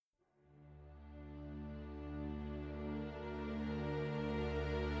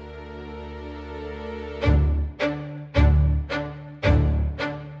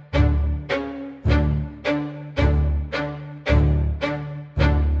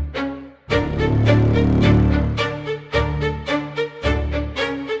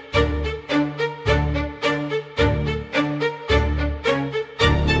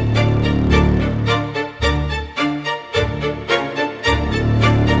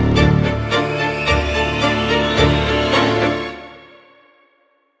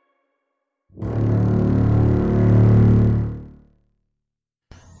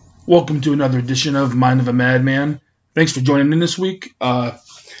Welcome to another edition of Mind of a Madman. Thanks for joining in this week.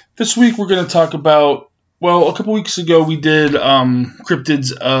 This week we're going to talk about, a couple weeks ago we did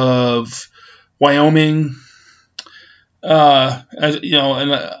cryptids of Wyoming, and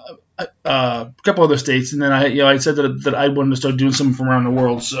a couple other states, and then I said that I wanted to start doing some from around the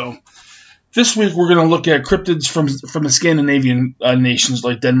world. So this week we're going to look at cryptids from the Scandinavian nations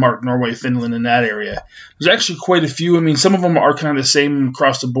like Denmark, Norway, Finland, and that area. There's actually quite a few. I mean, some of them are kind of the same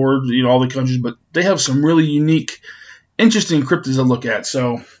across the board, all the countries, but they have some really unique, interesting cryptids to look at.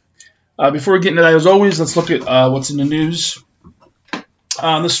 So before we get into that, as always, let's look at what's in the news.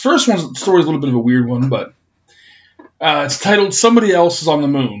 This first story is a little bit of a weird one, but it's titled "Somebody Else is on the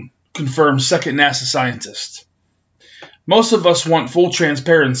Moon," confirms second NASA scientist. Most of us want full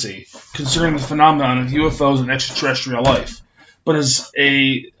transparency concerning the phenomenon of UFOs and extraterrestrial life, but as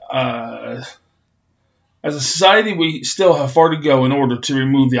a society, we still have far to go in order to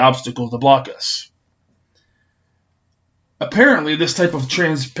remove the obstacles that block us. Apparently, this type of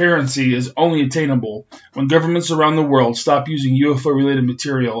transparency is only attainable when governments around the world stop using UFO-related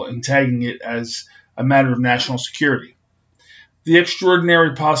material and tagging it as a matter of national security. The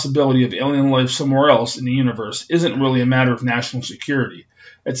extraordinary possibility of alien life somewhere else in the universe isn't really a matter of national security.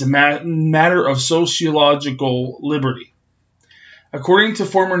 It's a matter of sociological liberty. According to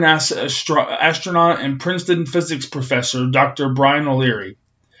former NASA astronaut and Princeton physics professor Dr. Brian O'Leary,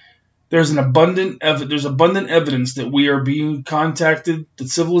 there's abundant evidence that we are being contacted, that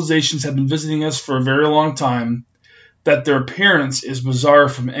civilizations have been visiting us for a very long time, that their appearance is bizarre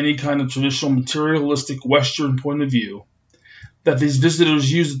from any kind of traditional materialistic Western point of view, that these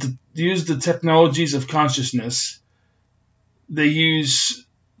visitors use the technologies of consciousness. They use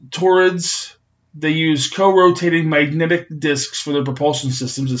torids. They use co-rotating magnetic disks for their propulsion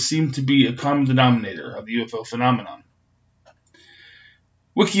systems that seem to be a common denominator of the UFO phenomenon.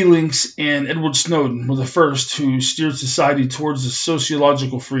 WikiLeaks and Edward Snowden were the first who steered society towards a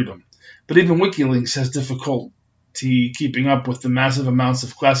sociological freedom, but even WikiLeaks has difficulty keeping up with the massive amounts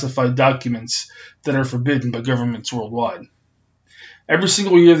of classified documents that are forbidden by governments worldwide. Every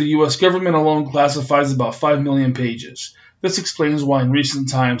single year, the U.S. government alone classifies about 5 million pages. This explains why in recent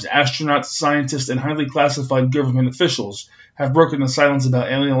times, astronauts, scientists, and highly classified government officials have broken the silence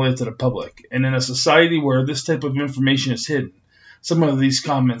about alien life to the public. And in a society where this type of information is hidden, some of these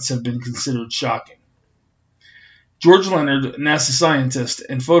comments have been considered shocking. George Leonard, NASA scientist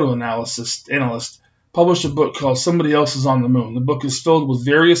and photo analyst, published a book called Somebody Else is on the Moon. The book is filled with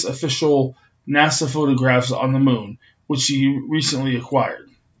various official NASA photographs on the moon, which he recently acquired.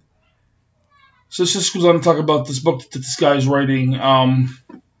 So this just goes on to talk about this book that this guy is writing.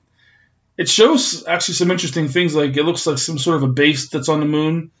 It shows actually some interesting things. Like it looks like some sort of a base that's on the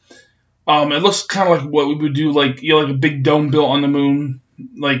moon. It looks kind of like what we would do, like a big dome built on the moon.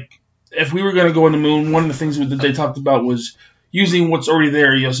 Like if we were going to go on the moon, one of the things that they talked about was using what's already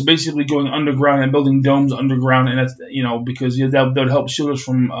there. So basically going underground and building domes underground, and that's because that would help shield us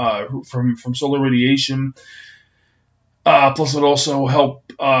from solar radiation. Plus, it would also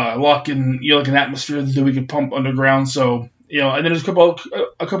help lock in like an atmosphere that we could pump underground. So and then there's a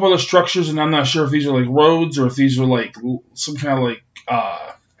couple other structures, and I'm not sure if these are like roads or if these are like some kind of like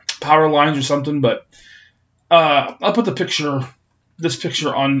power lines or something. But I'll put this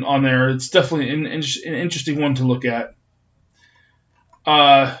picture on there. It's definitely an interesting one to look at.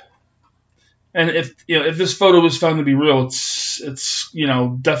 And if this photo is found to be real, it's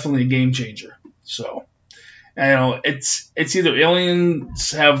definitely a game changer. So. It's either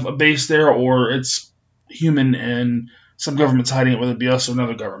aliens have a base there or it's human and some government's hiding it, whether it be us or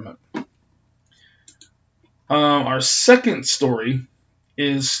another government. Our second story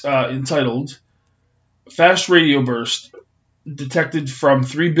is entitled Fast Radio Burst Detected from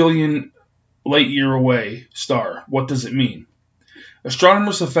 3 Billion Light Year Away Star. What does it mean?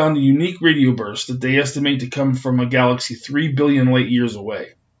 Astronomers have found a unique radio burst that they estimate to come from a galaxy 3 billion light years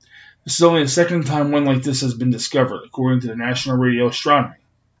away. This is only the second time one like this has been discovered, according to the National Radio Astronomy.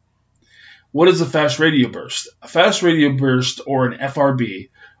 What is a fast radio burst? A fast radio burst, or an FRB,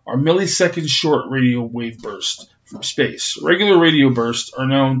 are millisecond short radio wave bursts from space. Regular radio bursts are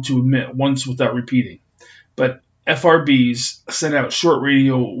known to emit once without repeating, but FRBs send out short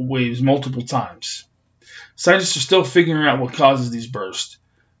radio waves multiple times. Scientists are still figuring out what causes these bursts,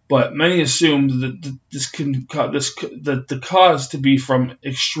 but many assume that the cause to be from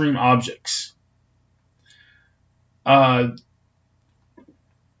extreme objects.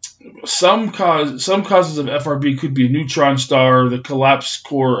 Some causes of FRB could be a neutron star, the collapsed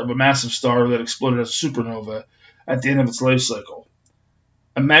core of a massive star that exploded as a supernova at the end of its life cycle.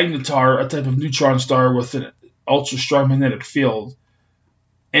 A magnetar, a type of neutron star with an ultra-strong magnetic field,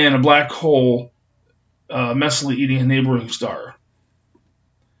 and a black hole messily eating a neighboring star.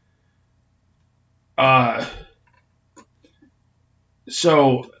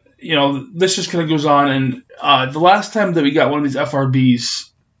 So, this just kind of goes on. And the last time that we got one of these FRBs,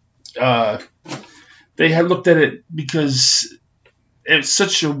 they had looked at it because it's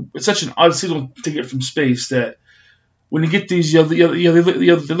such an odd signal to get from space that when you get these, they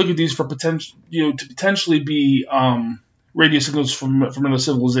look at these for potential, to potentially be radio signals from another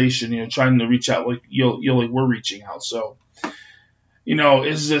civilization, trying to reach out like like we're reaching out. So,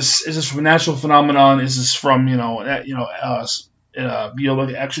 is this from a natural phenomenon? Is this from like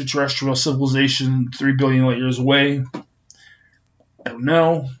extraterrestrial civilization 3 billion light years away? I don't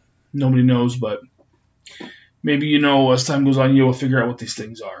know. Nobody knows, but maybe as time goes on, you'll figure out what these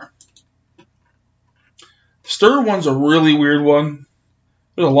things are. Stir one's a really weird one.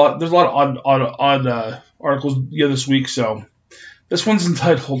 There's a lot of odd articles this week. So this one's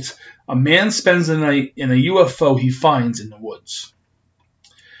entitled "A Man Spends the Night in a UFO He Finds in the Woods."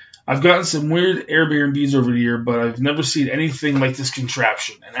 I've gotten some weird Airbnbs over the year, but I've never seen anything like this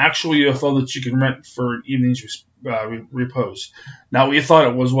contraption. An actual UFO that you can rent for an evening's repose. Not what you thought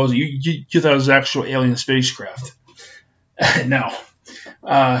it was it? You thought it was an actual alien spacecraft. No.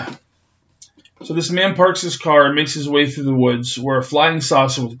 So this man parks his car and makes his way through the woods, where a flying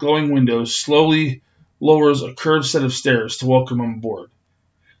saucer with glowing windows slowly lowers a curved set of stairs to welcome him aboard.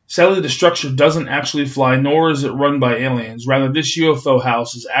 Sadly, the structure doesn't actually fly, nor is it run by aliens. Rather, this UFO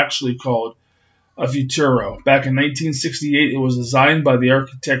house is actually called a Futuro. Back in 1968, it was designed by the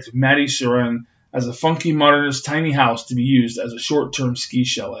architect Matty Suren as a funky, modernist, tiny house to be used as a short-term ski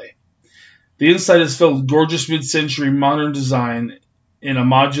chalet. The inside is filled with gorgeous mid-century modern design in a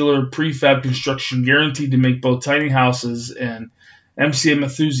modular prefab construction guaranteed to make both tiny houses and MCM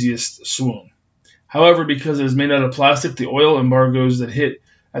enthusiasts swoon. However, because it is made out of plastic, the oil embargoes that hit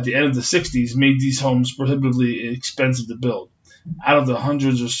at the end of the 60s made these homes prohibitively expensive to build. Out of the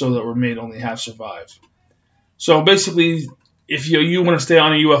hundreds or so that were made, only half survive. So basically, if you want to stay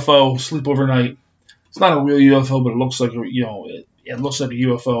on a UFO, sleep overnight. It's not a real UFO, but it looks like it looks like a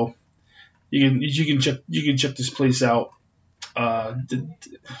UFO. You can check this place out. Did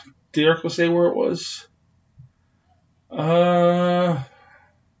the article say where it was? Oh,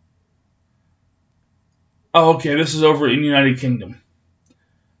 okay. This is over in the United Kingdom.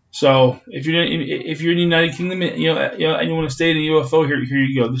 So if you're in the United Kingdom, and you want to stay in a UFO, here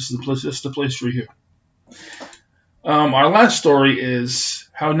you go. This is the place. This is the place for you. Our last story is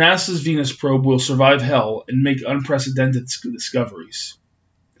how NASA's Venus probe will survive hell and make unprecedented discoveries.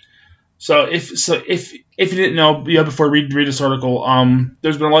 So if you didn't know, before I read this article,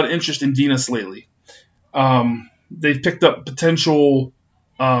 there's been a lot of interest in Venus lately. They've picked up potential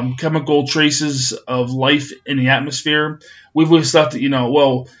chemical traces of life in the atmosphere. We've always thought that,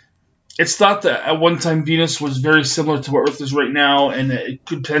 it's thought that at one time Venus was very similar to what Earth is right now, and it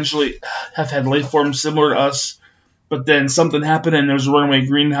could potentially have had life forms similar to us. But then something happened, and there was a runaway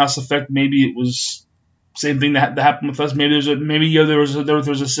greenhouse effect. Maybe it was same thing that happened with us. Maybe there was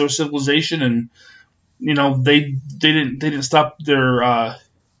a civilization, and they didn't stop their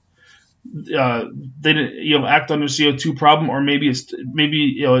they didn't act on their CO2 problem, or maybe it's a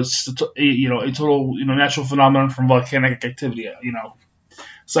total natural phenomenon from volcanic activity.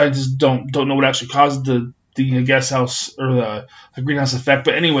 Scientists don't know what actually caused the gas house or the greenhouse effect.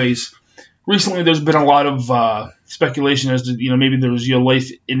 But anyways, recently there's been a lot of speculation as to maybe there was life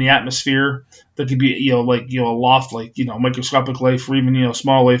in the atmosphere that could be a loft, like microscopic life, or even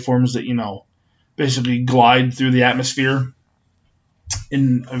small life forms that basically glide through the atmosphere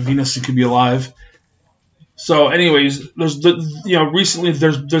in Venus and could be alive. So anyways, recently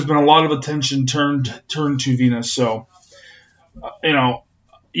there's been a lot of attention turned to Venus. So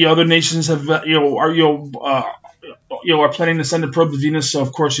other nations have are planning to send a probe to Venus. So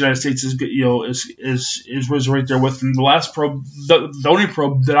of course the United States is right there with them. The last probe, the only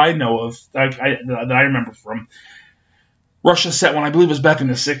probe that I know of that I remember from Russia sent one, I believe, was back in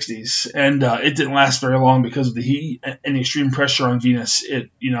the 60s, and it didn't last very long because of the heat and the extreme pressure on Venus.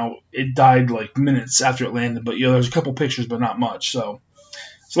 It died like minutes after it landed. But there's a couple pictures, but not much. So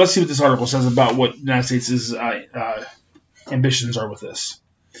let's see what this article says about what the United States' ambitions are with this.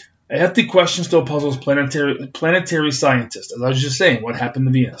 A hefty question still puzzles planetary scientists. As I was just saying, what happened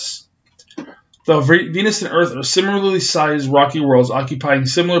to Venus? Though Venus and Earth are similarly sized rocky worlds occupying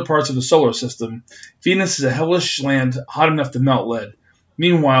similar parts of the solar system, Venus is a hellish land hot enough to melt lead.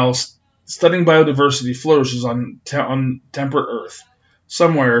 Meanwhile, stunning biodiversity flourishes on temperate Earth.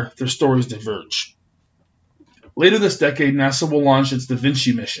 Somewhere, their stories diverge. Later this decade, NASA will launch its Da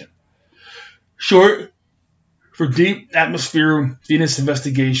Vinci mission. Short, for deep atmosphere Venus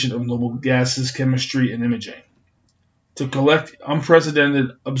investigation of noble gases, chemistry, and imaging. To collect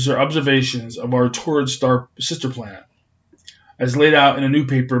unprecedented observations of our torrid star sister planet. As laid out in a new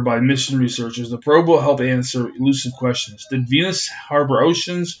paper by mission researchers, the probe will help answer elusive questions. Did Venus harbor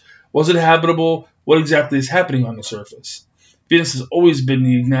oceans? Was it habitable? What exactly is happening on the surface? Venus has always been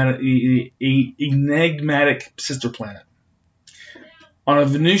the enigmatic sister planet. On a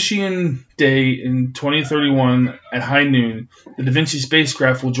Venusian day in 2031 at high noon, the Da Vinci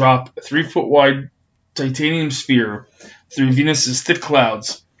spacecraft will drop a 3-foot-wide titanium sphere through Venus's thick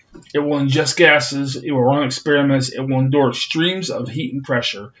clouds. It will ingest gases, it will run experiments, it will endure extremes of heat and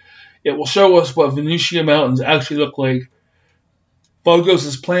pressure. It will show us what Venusian mountains actually look like. If all goes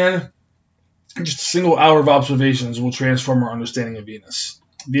as planned, just a single hour of observations will transform our understanding of Venus.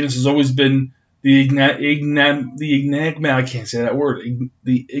 Venus has always been the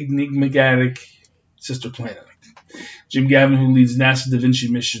enigmatic sister planet. Jim Gavin, who leads NASA's Da Vinci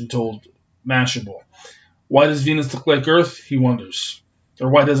mission, told Mashable, "Why does Venus look like Earth?" He wonders. Or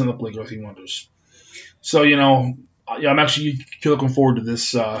why doesn't it look like Earth? He wonders. So, I'm actually looking forward to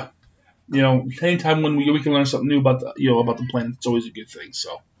this. Anytime when we can learn something new about the planet, it's always a good thing.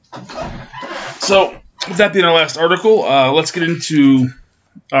 So with that being our last article, let's get into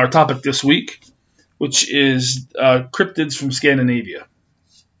our topic this week, which is cryptids from Scandinavia.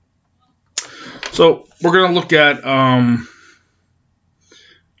 So we're gonna look at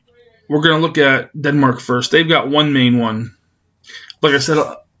Denmark first. They've got one main one. Like I said,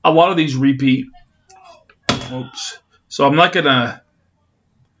 a lot of these repeat. Oops. So I'm not gonna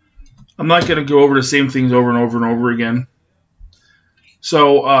go over the same things over and over and over again.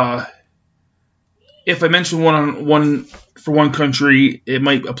 So if I mention one for one country, it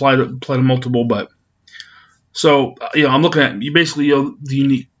might apply to multiple. But so I'm looking at basically the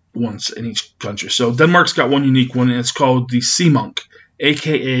unique ones in each country. So Denmark's got one unique one, and it's called the sea monk,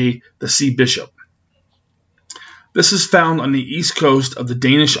 aka the sea bishop. This is found on the east coast of the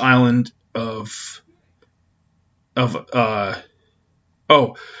Danish island it's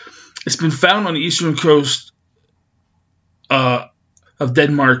been found on the eastern coast of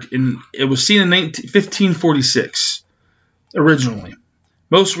Denmark, and it was seen in 1546 originally.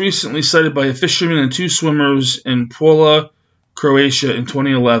 Most recently cited by a fisherman and 2 swimmers in Pula, Croatia in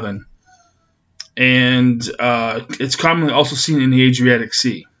 2011, and it's commonly also seen in the Adriatic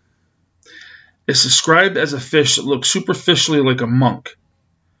Sea. It's described as a fish that looks superficially like a monk,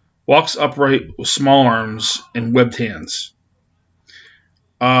 walks upright with small arms and webbed hands.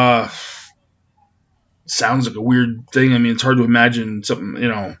 Sounds like a weird thing. I mean, it's hard to imagine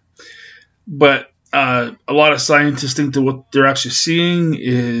something, But a lot of scientists think that what they're actually seeing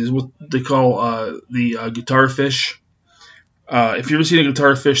is what they call the guitar fish. If you've ever seen a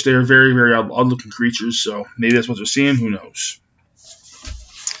guitar fish, they are very, very odd-looking creatures, so maybe that's what they're seeing. Who knows?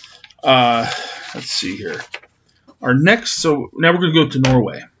 Let's see here. So now we're going to go to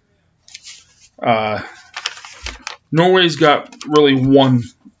Norway. Norway's got really one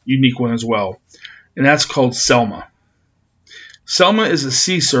unique one as well, and that's called Selma. Selma is a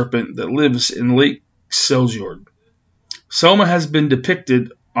sea serpent that lives in Lake Seljord. Selma has been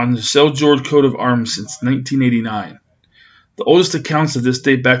depicted on the Seljord coat of arms since 1989. The oldest accounts of this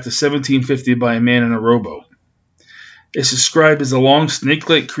date back to 1750 by a man in a rowboat. It's described as a long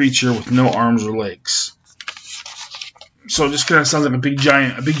snake-like creature with no arms or legs. So it just kind of sounds like a big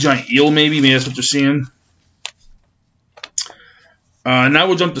giant eel, maybe. Maybe that's what you're seeing. Now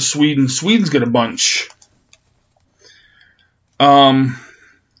we'll jump to Sweden. Sweden's got a bunch. So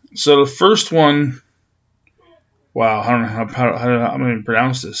the first one. Wow, I don't know how I'm going to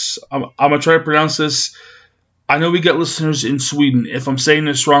pronounce this. I'm going to try to pronounce this. I know we got listeners in Sweden. If I'm saying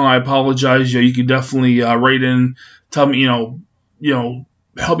this wrong, I apologize. You can definitely write in, tell me,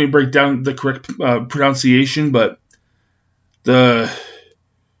 help me break down the correct pronunciation. But the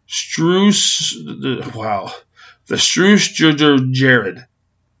Strusjurd.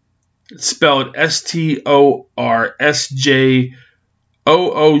 It's spelled Storsjooret.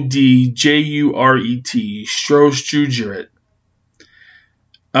 Strosjurd.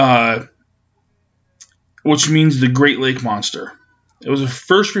 Which means the Great Lake Monster. It was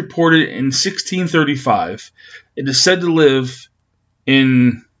first reported in 1635. It is said to live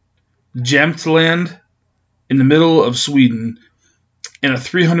in Jämtland, in the middle of Sweden, in a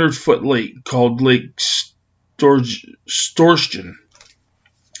 300-foot lake called Lake Storsjön.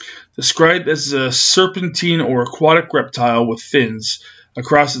 Described as a serpentine or aquatic reptile with fins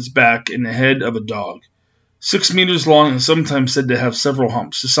across its back and the head of a dog. 6 meters long and sometimes said to have several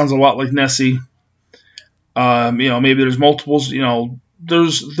humps. This sounds a lot like Nessie. Maybe there's multiples,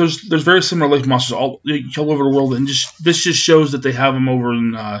 there's very similar lake monsters all over the world, and this just shows that they have them over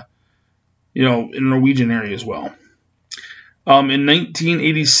in in the Norwegian area as well. In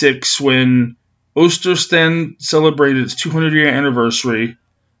 1986, when Osterstand celebrated its 200-year anniversary,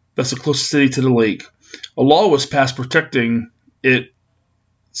 that's the closest city to the lake, a law was passed protecting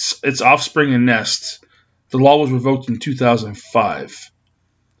its offspring and nests. The law was revoked in 2005.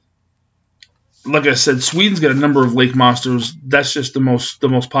 Like I said, Sweden's got a number of lake monsters. That's just the most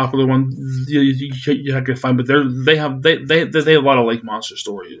popular one you can find. But they have a lot of lake monster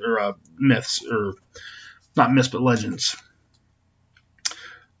stories or myths, or not myths but legends.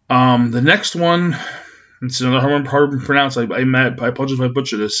 The next one, it's another hard to pronounce. I apologize if I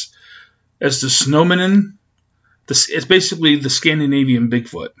butcher this. It's the Snowmannen. It's basically the Scandinavian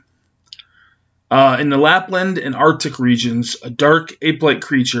Bigfoot. In the Lapland and Arctic regions, a dark ape-like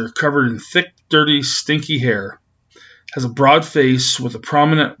creature covered in thick, dirty, stinky hair has a broad face with a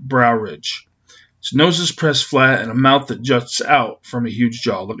prominent brow ridge. Its nose is pressed flat and a mouth that juts out from a huge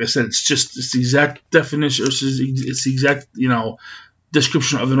jaw. Like I said, it's the exact definition, or it's the exact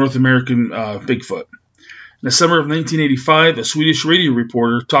description of the North American Bigfoot. In the summer of 1985, a Swedish radio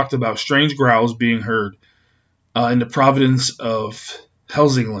reporter talked about strange growls being heard in the province of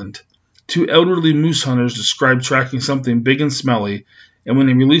Hälsingland. Two elderly moose hunters described tracking something big and smelly, and when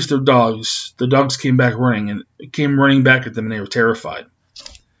they released their dogs, the dogs came running back at them, and they were terrified.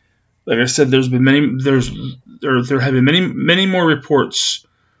 Like I said, there have been many more reports,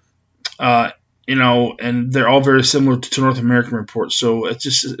 and they're all very similar to North American reports. So it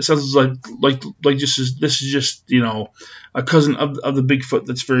sounds like this is just a cousin of the Bigfoot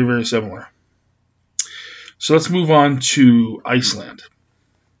that's very, very similar. So let's move on to Iceland.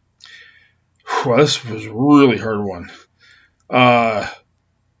 Well, this was a really hard one.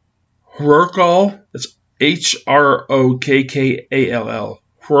 Hrorkall, that's Hrokkaall.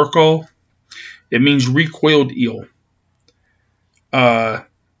 Hrorkall. It means recoiled eel.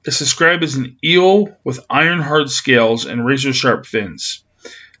 It's described as an eel with iron-hard scales and razor-sharp fins.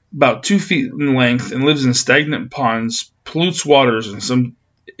 About 2 feet in length and lives in stagnant ponds, polluted waters, and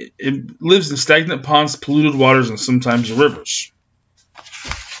polluted waters, and sometimes rivers.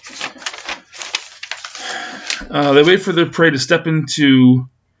 They wait for their prey to step into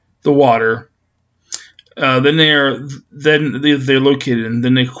the water. Then they're located, and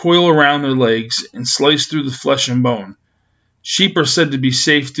then they coil around their legs and slice through the flesh and bone. Sheep are said to be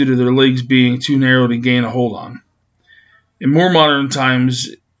safe due to their legs being too narrow to gain a hold on. In more modern times,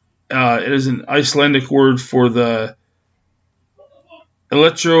 it is an Icelandic word for the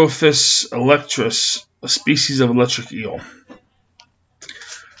Electrophis electris, a species of electric eel.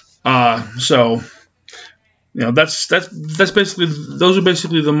 That's basically, those are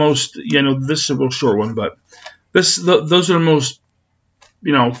basically the most, this is a real short one, but those are the most,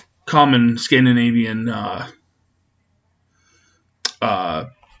 common Scandinavian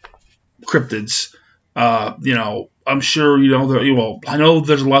cryptids. I'm sure, I know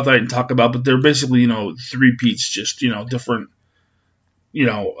there's a lot that I didn't talk about, but they're basically, three-peats, just, different,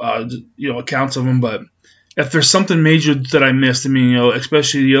 accounts of them. But if there's something major that I missed,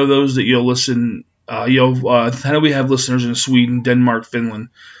 especially, those that you'll listen. I know we have listeners in Sweden, Denmark, Finland.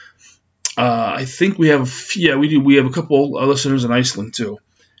 I think we have, we do. We have a couple of listeners in Iceland too.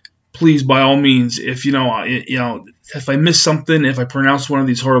 Please, by all means, if if I miss something, if I pronounce one of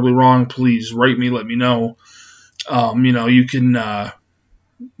these horribly wrong, please write me, let me know. You can,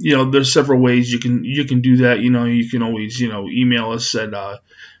 there's several ways you can do that. You can always, email us at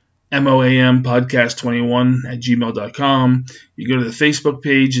moampodcast21@gmail.com. You go to the Facebook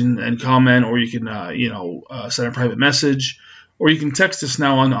page and comment, or you can send a private message, or you can text us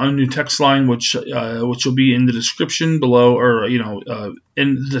now on a new text line, which will be in the description below, or in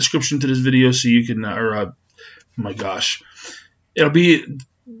the description to this video, so you can oh my gosh, it'll be,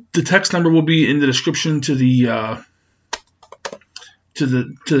 the text number will be in the description to the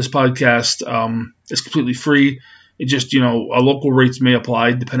to this podcast. It's completely free. It just, local rates may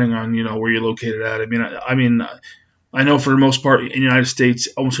apply depending on, where you're located at. I know for the most part in the United States,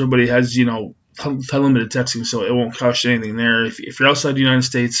 almost everybody has, unlimited texting, so it won't cost you anything there. If you're outside the United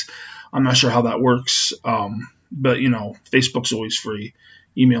States, I'm not sure how that works. But, Facebook's always free.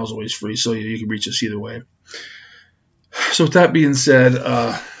 Email's always free, so you can reach us either way. So with that being said,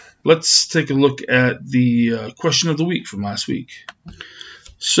 let's take a look at the question of the week from last week.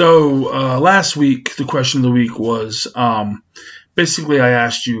 So last week, the question of the week was, basically I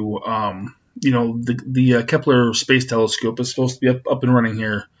asked you, the Kepler Space Telescope is supposed to be up and running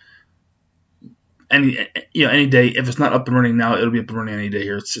here any day. If it's not up and running now, it'll be up and running any day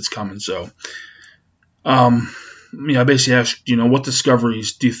here. It's coming. So I basically asked, what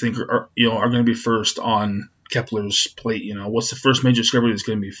discoveries do you think are going to be first on Kepler's plate? What's the first major discovery that's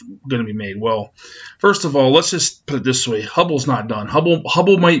going to be made? Well, first of all, let's just put it this way: Hubble's not done.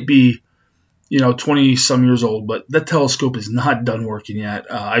 Hubble might be 20 some years old, but that telescope is not done working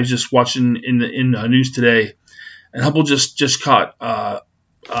yet. I was just watching in the news today, and Hubble just caught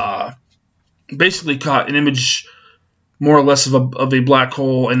basically caught an image more or less of a black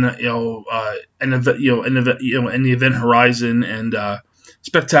hole in the in the event horizon, and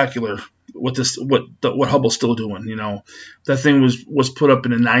spectacular what Hubble's still doing. That thing was put up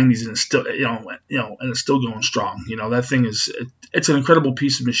in the 90s, and it's still and it's still going strong. That thing it's an incredible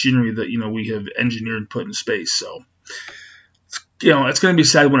piece of machinery that we have engineered and put in space. So it's going to be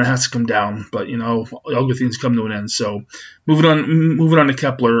sad when it has to come down, but all good things come to an end. So moving on to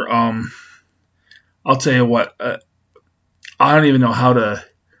Kepler. I'll tell you what. I don't even know how to.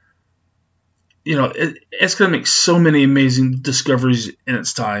 It's going to make so many amazing discoveries in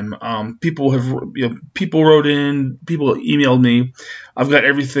its time. People wrote in, people emailed me. I've got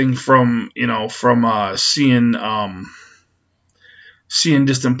everything from seeing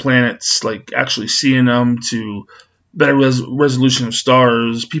distant planets, like actually seeing them, to better resolution of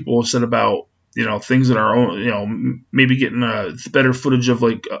stars. People have said about things in our own, maybe getting better footage of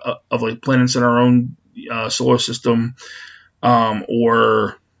like planets in our own solar system.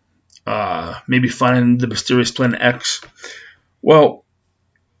 Or maybe finding the mysterious planet X. Well,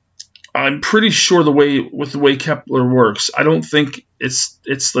 I'm pretty sure the way Kepler works, I don't think it's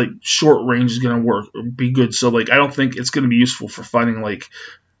like short range is gonna work or be good. So I don't think it's gonna be useful for finding for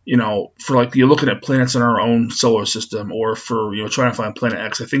you're looking at planets in our own solar system, or for trying to find planet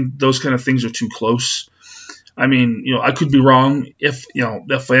X. I think those kind of things are too close. I mean, I could be wrong. If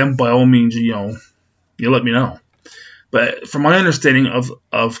I am, by all means, you let me know. But from my understanding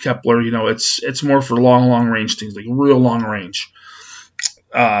of Kepler, it's more for long range things, like real long range.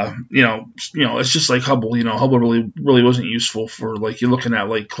 It's just like Hubble. Hubble really wasn't useful for you're looking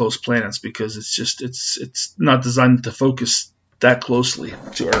at close planets, because it's not designed to focus that closely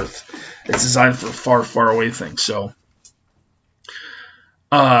to Earth. It's designed for far away things. So,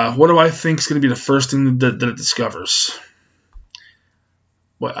 what do I think is going to be the first thing that it discovers?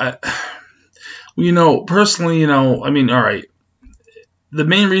 Personally, I mean, all right. The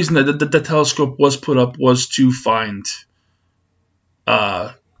main reason that the telescope was put up was to find,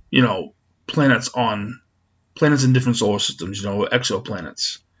 planets in different solar systems,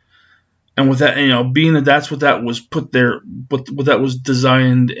 exoplanets. And with that, being that that's what that was put there, what that was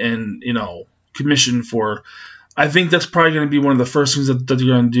designed and, commissioned for, I think that's probably going to be one of the first things that they're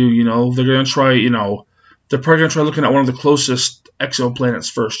going to do. They're going to try, they're probably going to try looking at one of the closest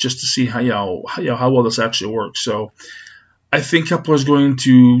exoplanets first, just to see how well this actually works. So I think Kepler is going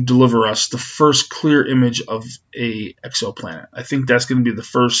to deliver us the first clear image of a exoplanet. I think that's going to be the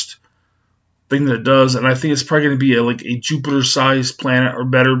first thing that it does, and I think it's probably going to be a Jupiter-sized planet or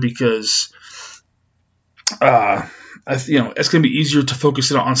better, because it's going to be easier to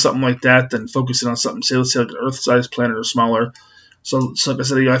focus it on something like that than focus it on something, let's say like an Earth-sized planet or smaller. So like I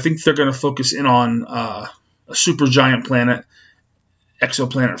said, I think they're going to focus in on a supergiant planet,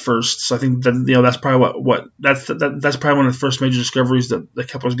 exoplanet first. So I think that that's probably that's probably one of the first major discoveries that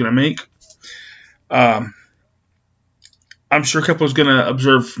Kepler's going to make. I'm sure Kepler's going to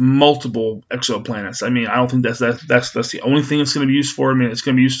observe multiple exoplanets. I mean, I don't think that's the only thing it's going to be used for. I mean, it's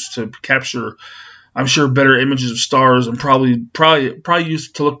going to be used to capture, I'm sure, better images of stars, and probably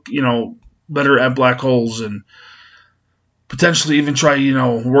used to look better at black holes, and potentially even try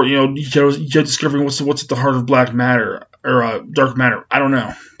discovering what's at the heart of black matter or dark matter. I don't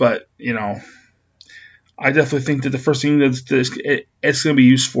know, but I definitely think that the first thing that it's going to be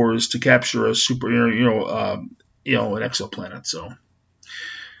used for is to capture a super an exoplanet.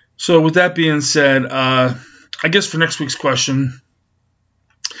 So with that being said, I guess for next week's question,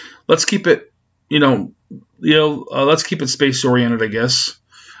 let's keep it let's keep it space oriented, I guess.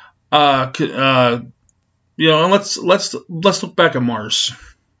 And let's look back at Mars.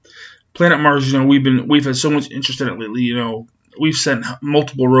 Planet Mars, we've had so much interest in it lately. We've sent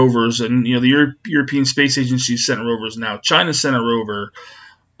multiple rovers, and the European Space Agency sent rovers now. China sent a rover.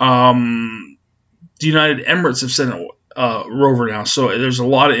 The United Emirates have sent a rover now. So there's a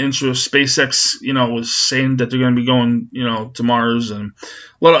lot of interest. SpaceX, was saying that they're going to be going, to Mars, and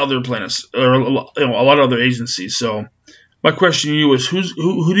a lot of other planets, or a lot of other agencies. So my question to you is, who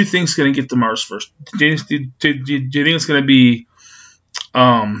do you think is going to get to Mars first? Do you think it's going to be,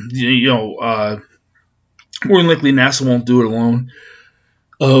 more than likely NASA won't do it alone.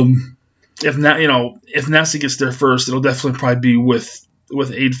 If NASA gets there first, it'll definitely probably be with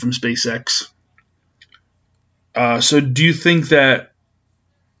aid from SpaceX. So do you think that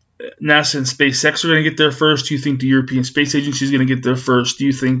NASA and SpaceX are going to get there first? Do you think the European Space Agency is going to get there first? Do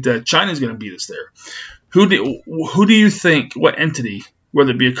you think that China is going to beat us there? Who do you think, what entity,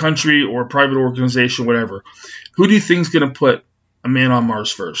 whether it be a country or a private organization, whatever, who do you think is going to put a man on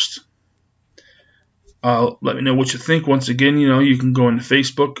Mars first? Let me know what you think. Once again, you can go into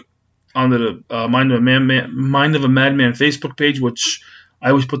Facebook onto the Mind of a Madman Facebook page, which I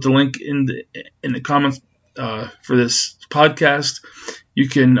always put the link in the comments for this podcast. You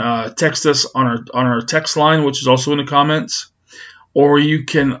can text us on our text line, which is also in the comments, or you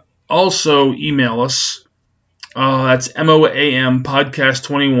can also email us. That's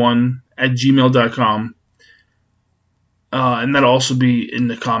moampodcast21@gmail.com, and that'll also be in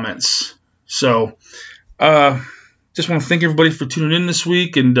the comments. So, just want to thank everybody for tuning in this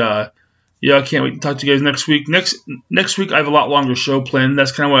week, and I can't wait to talk to you guys next week. Next week I have a lot longer show planned.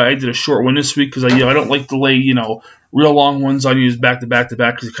 That's kind of why I did a short one this week, because I don't like to lay real long ones on you back to back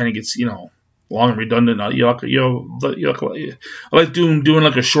because it kind of gets long and redundant. I like doing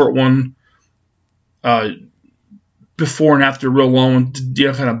like a short one before and after a real long one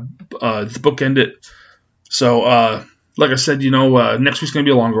to kind of bookend it. So like I said, next week's gonna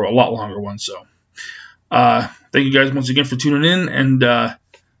be a lot longer one. So thank you guys once again for tuning in, and I'll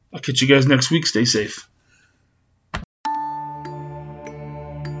catch you guys next week. Stay safe.